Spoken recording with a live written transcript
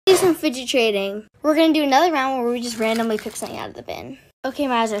some fidget trading. We're going to do another round where we just randomly pick something out of the bin. Okay,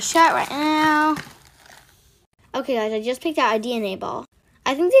 my eyes are shut right now. Okay, guys, I just picked out a DNA ball.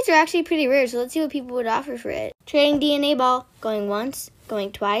 I think these are actually pretty rare, so let's see what people would offer for it. Trading DNA ball, going once,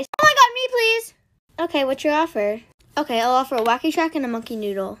 going twice. Oh my god, me please! Okay, what's your offer? Okay, I'll offer a wacky track and a monkey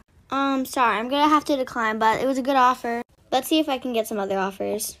noodle. Sorry, I'm gonna have to decline, but it was a good offer. Let's see if I can get some other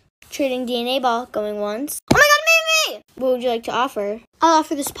offers. Trading DNA ball, going once. Oh my god, me! What would you like to offer? I'll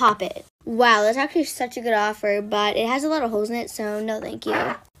offer this Pop-It. Wow, that's actually such a good offer, but it has a lot of holes in it, so no thank you.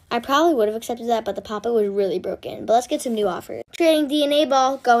 I probably would have accepted that, but the Pop-It was really broken. But let's get some new offers. Trading DNA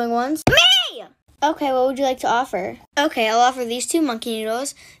ball, going once. Me! Okay, what would you like to offer? Okay, I'll offer these 2 monkey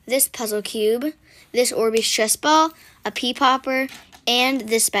noodles, this puzzle cube, this Orbeez stress ball, a pea popper, and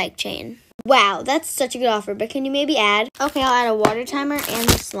this spike chain. Wow, that's such a good offer, but can you maybe add? Okay, I'll add a water timer and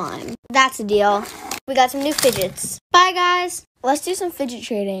the slime. That's a deal. We got some new fidgets. Bye, guys. Let's do some fidget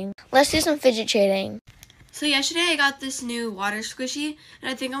trading. So yesterday I got this new water squishy,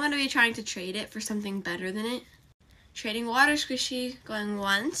 and I think I'm going to be trying to trade it for something better than it. Trading water squishy, going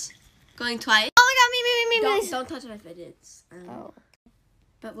once, going twice. Oh my god, me. Don't touch my fidgets.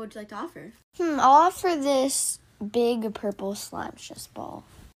 But what would you like to offer? I'll offer this big purple slime stress ball.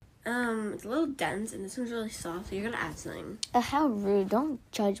 It's a little dense, and this one's really soft, so you're going to add something. How rude. Don't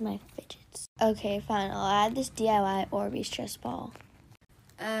judge my fidgets. Okay, fine. I'll add this DIY Orbeez stress ball.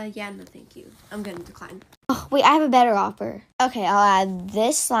 Yeah, no thank you. I'm going to decline. Oh, wait, I have a better offer. Okay, I'll add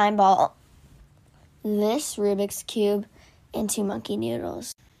this slime ball, this Rubik's Cube, and 2 monkey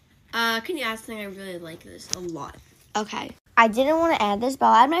noodles. Can you add something? I really like this a lot. Okay. I didn't want to add this, but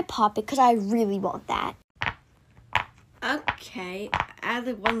I'll add my Pop-It because I really want that. Okay, add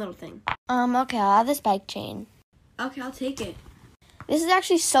like one little thing. Okay, I'll add this bike chain. Okay, I'll take it. This is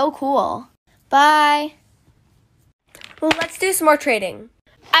actually so cool. Bye. Well, let's do some more trading.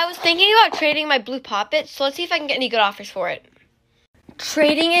 I was thinking about trading my blue Pop-It, so let's see if I can get any good offers for it.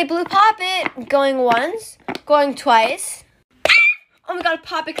 Trading a blue Pop-It, going once, going twice. Oh my god,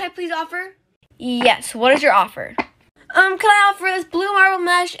 Pop-It, can I please offer? Yes, what is your offer? Can I offer this blue marble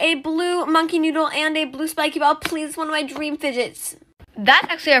mesh, a blue monkey noodle, and a blue spiky ball? Please, it's one of my dream fidgets. That's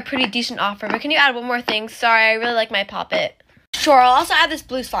actually a pretty decent offer, but can you add one more thing? Sorry, I really like my Pop-It. Sure, I'll also add this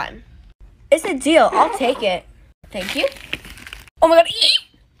blue slime. It's a deal, I'll take it. Thank you. Oh my god,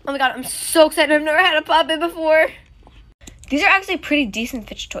 oh my god, I'm so excited. I've never had a Pop-It before. These are actually pretty decent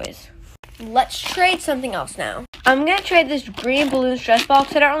fidget toys. Let's trade something else now. I'm going to trade this green balloon stress ball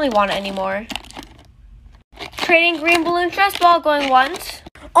because I don't really want it anymore. Trading green balloon stress ball, going once.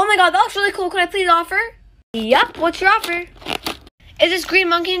 Oh my god, that looks really cool. Can I please offer? Yup, what's your offer? Is this green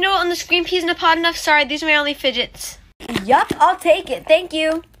monkey noodle and this green peas in a pot enough? Sorry, these are my only fidgets. Yup, I'll take it. Thank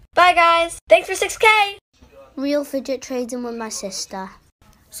you. Bye, guys. Thanks for 6K. Real fidget trading with my sister.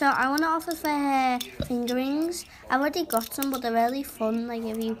 So I want to offer for her fingerings. I already got some, but they're really fun, like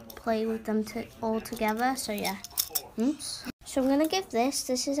if you play with them all together. So yeah. Oops. So I'm going to give this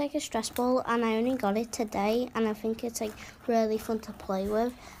is like a stress ball, and I only got it today, and I think it's like really fun to play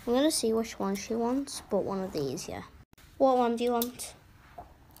with. I'm going to see which one she wants, but one of these, yeah. What one do you want?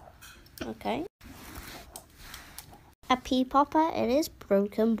 Okay. A pea popper, it is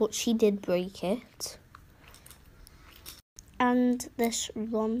broken, but she did break it. And this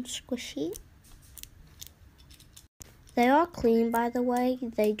Ron squishy. They are clean, by the way,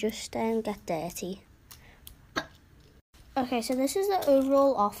 they just get dirty. Okay, so this is the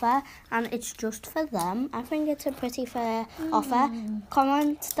overall offer, and it's just for them. I think it's a pretty fair offer.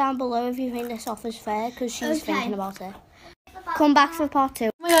 Comment down below if you think this offer's fair, because she's thinking about it. Come back for part 2. Oh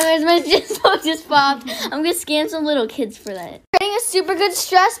my god, guys, my phone just popped. I'm going to scan some little kids for that. Getting a super good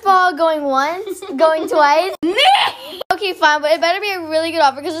stress ball, going once, going twice. Okay, fine, but it better be a really good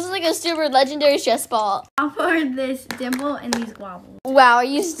offer, because this is like a super legendary stress ball. Offer this dimple and these wobbles. Wow, are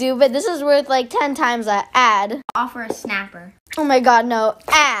you stupid? This is worth like 10 times that. Add. Offer a snapper. Oh my god, no.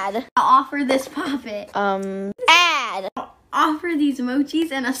 Add. I'll offer this Pop-It. Add. Offer these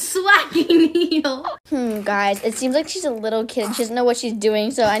mochis and a swacking needle. Guys, it seems like she's a little kid. She doesn't know what she's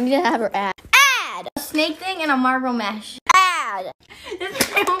doing, so I need to have her add. Add. A snake thing and a marble mesh. Add. This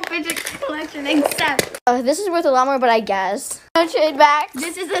is my whole fidget collection except. Oh, this is worth a lot more, but I guess. No trade back.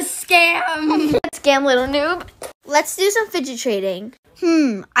 This is a scam. Scam, little noob. Let's do some fidget trading.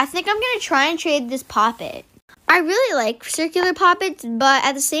 I think I'm going to try and trade this Pop-It. I really like circular Pop-Its, but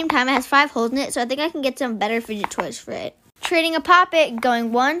at the same time, it has 5 holes in it, so I think I can get some better fidget toys for it. Trading a Pop-It,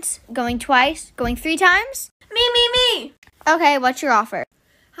 going once, going twice, going 3 times. Me. Okay, what's your offer?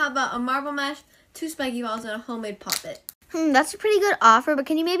 How about a marble mesh, 2 spiky balls, and a homemade Pop-It? That's a pretty good offer, but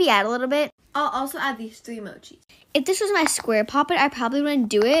can you maybe add a little bit? I'll also add these 3 emojis. If this was my square poppet, I probably wouldn't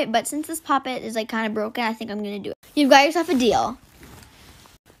do it, but since this poppet is like kind of broken, I think I'm going to do it. You've got yourself a deal.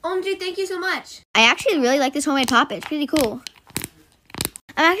 OMG, thank you so much. I actually really like this homemade poppet. It's pretty cool.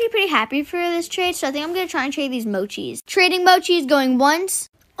 I'm actually pretty happy for this trade, so I think I'm going to try and trade these mochis. Trading mochis, going once.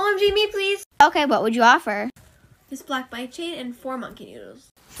 OMG, me please. Okay, what would you offer? This black bite chain and 4 monkey noodles.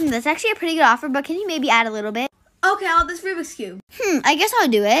 That's actually a pretty good offer, but can you maybe add a little bit? Okay, I'll have this Rubik's Cube. I guess I'll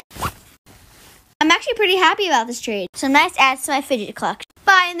do it. I'm actually pretty happy about this trade. Some nice adds to my fidget collection.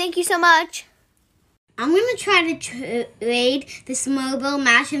 Bye, and thank you so much. I'm going to try to trade this mobile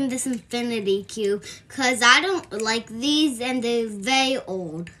match and this infinity cube because I don't like these and they're very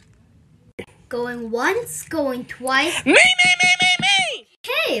old. Going once, going twice. Me!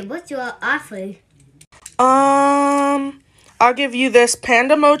 Hey, what's your offer? I'll give you this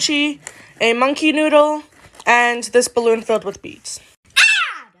panda mochi, a monkey noodle, and this balloon filled with beads.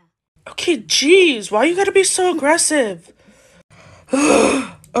 Okay, geez, why you gotta be so aggressive?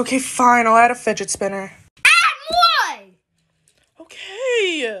 Okay, fine, I'll add a fidget spinner. Add more!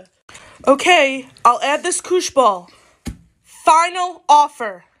 Okay, I'll add this koosh ball. Final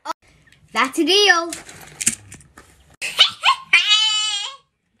offer. That's a deal.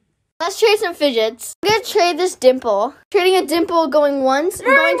 Let's trade some fidgets. I'm going to trade this dimple. Trading a dimple going once.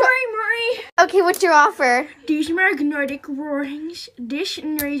 Murray. Okay, what's your offer? These magnetic rings, this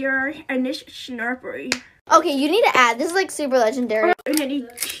radar, and this snappery. Okay, you need to add. This is like super legendary. And then a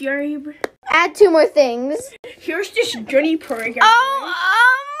cube. Add 2 more things. Here's this guinea pig.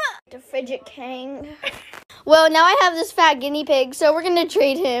 The fidget king. Well, now I have this fat guinea pig, so we're gonna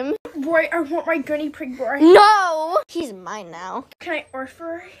trade him. Boy, I want my guinea pig, boy. No! He's mine now. Can I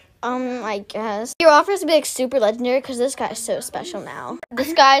offer? I guess. Your offer has to be like super legendary because this guy's so special now.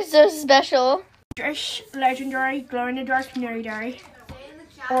 This guy's so special. This legendary, glow in the dark radar,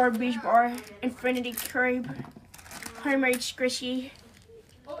 or beach bar, infinity cube, homemade squishy,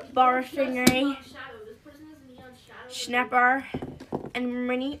 bar thingy, snapper, and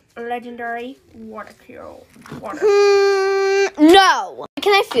mini legendary water cube. No!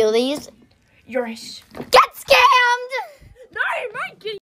 Can I feel these? Yours. Get scammed! No, my